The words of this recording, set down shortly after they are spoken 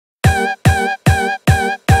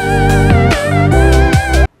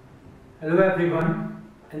everyone.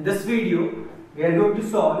 In this video, we are going to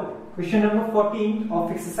solve question number 14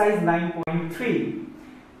 of exercise 9.3.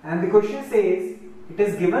 And the question says, it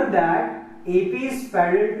is given that AP is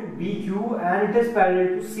parallel to BQ and it is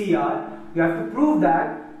parallel to CR. You have to prove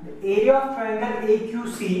that the area of triangle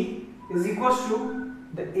AQC is equal to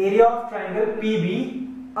the area of triangle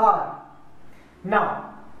PBR.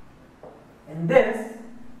 Now, in this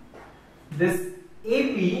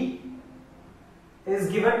AP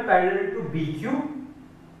is given parallel to BQ.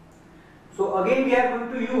 So again we are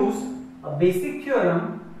going to use a basic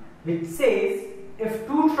theorem which says if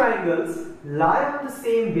two triangles lie on the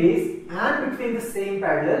same base and between the same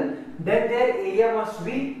parallel, then their area must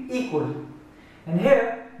be equal. And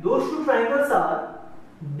here those two triangles are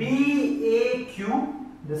BAQ,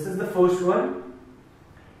 this is the first one,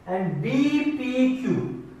 and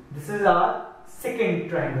BPQ, this is our second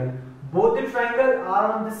triangle. Both the triangles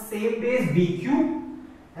are on the same base BQ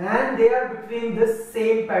and they are between the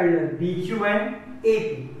same parallel BQ and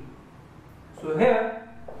AP. So here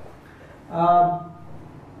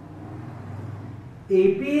AP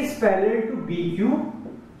is parallel to BQ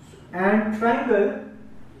and triangle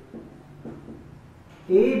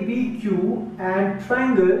ABQ and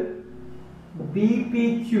triangle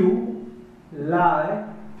BPQ lie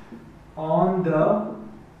on the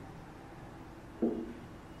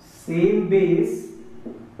same base,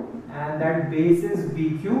 and that base is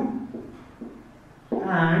BQ,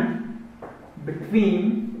 and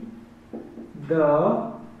between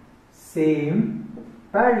the same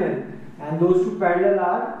parallel, and those two parallel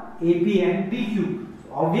are AP and BQ. So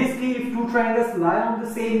obviously if two triangles lie on the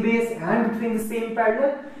same base and between the same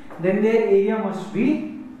parallel, then their area must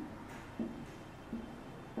be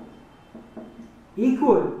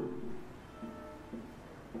equal.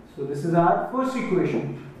 So this is our first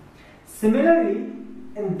equation. Similarly,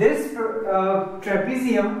 in this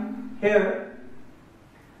trapezium here,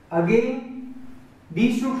 again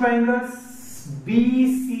these two triangles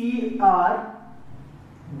BCR,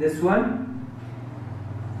 this one,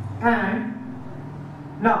 and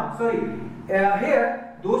now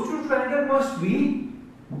here those two triangles must be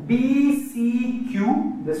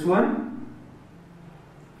BCQ, this one,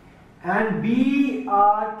 and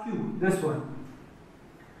BRQ, this one.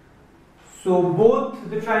 So both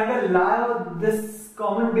the triangle lie on this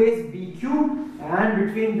common base BQ and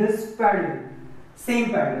between this parallel, same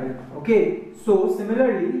parallel. Okay, so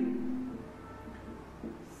similarly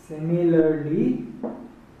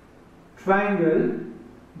triangle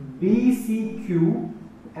BCQ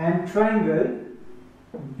and triangle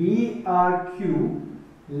BRQ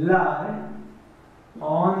lie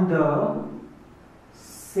on the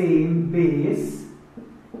same base.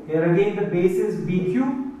 Here again the base is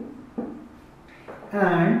BQ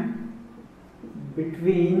and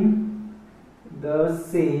between the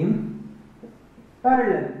same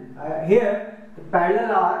parallel. Here the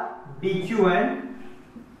parallel are BQ and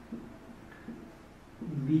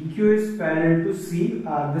BQ is parallel to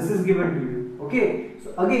CR. This is given to you. Okay,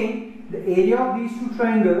 so again the area of these two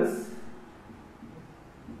triangles,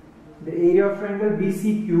 the area of triangle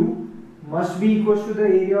BCQ must be equal to the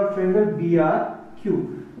area of triangle BRQ.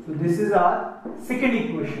 So this is our second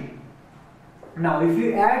equation. Now if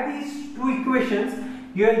you add these two equations,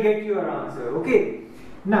 you will get your answer. Okay,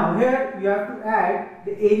 now here you have to add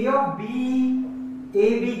the area of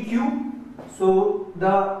ABQ. So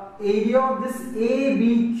the area of this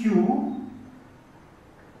ABQ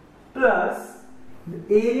plus the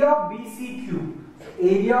area of BCQ. So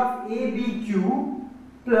area of ABQ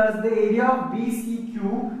plus the area of BCQ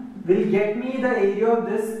will get me the area of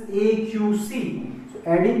this AQC. So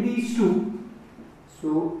adding these two,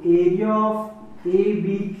 so area of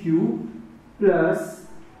ABQ plus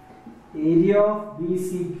area of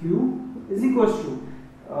BCQ is equal to,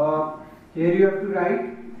 here you have to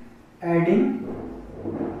write adding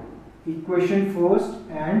equation first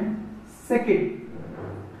and second.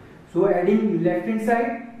 So adding left hand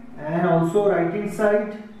side and also right hand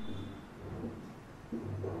side.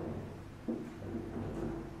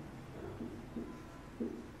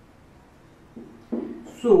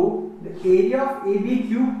 So the area of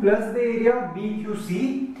ABQ plus the area of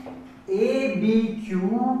BQC, ABQ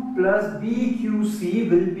plus BQC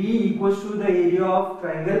will be equal to the area of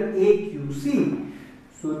triangle AQC.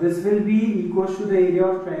 So this will be equal to the area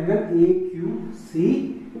of triangle AQC,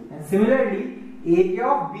 and similarly area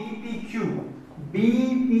of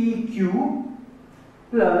BPQ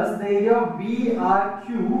plus the area of BRQ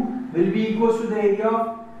will be equal to the area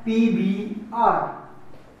of PBR.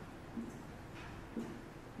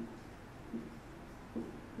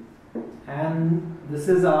 And this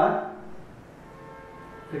is our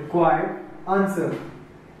required answer.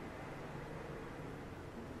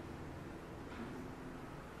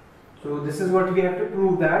 So this is what we have to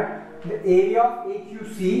prove, that the area of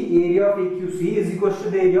AQC is equal to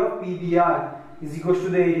the area of PBR is equal to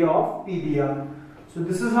the area of PBR. So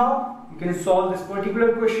this is how you can solve this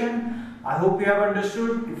particular question. I hope you have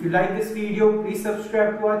understood. If you like this video, please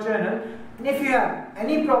subscribe to our channel. And if you have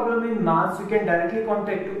any problem in maths, you can directly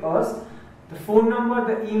contact to us. The phone number,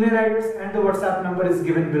 the email address and the WhatsApp number is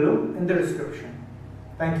given below in the description.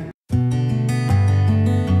 Thank you.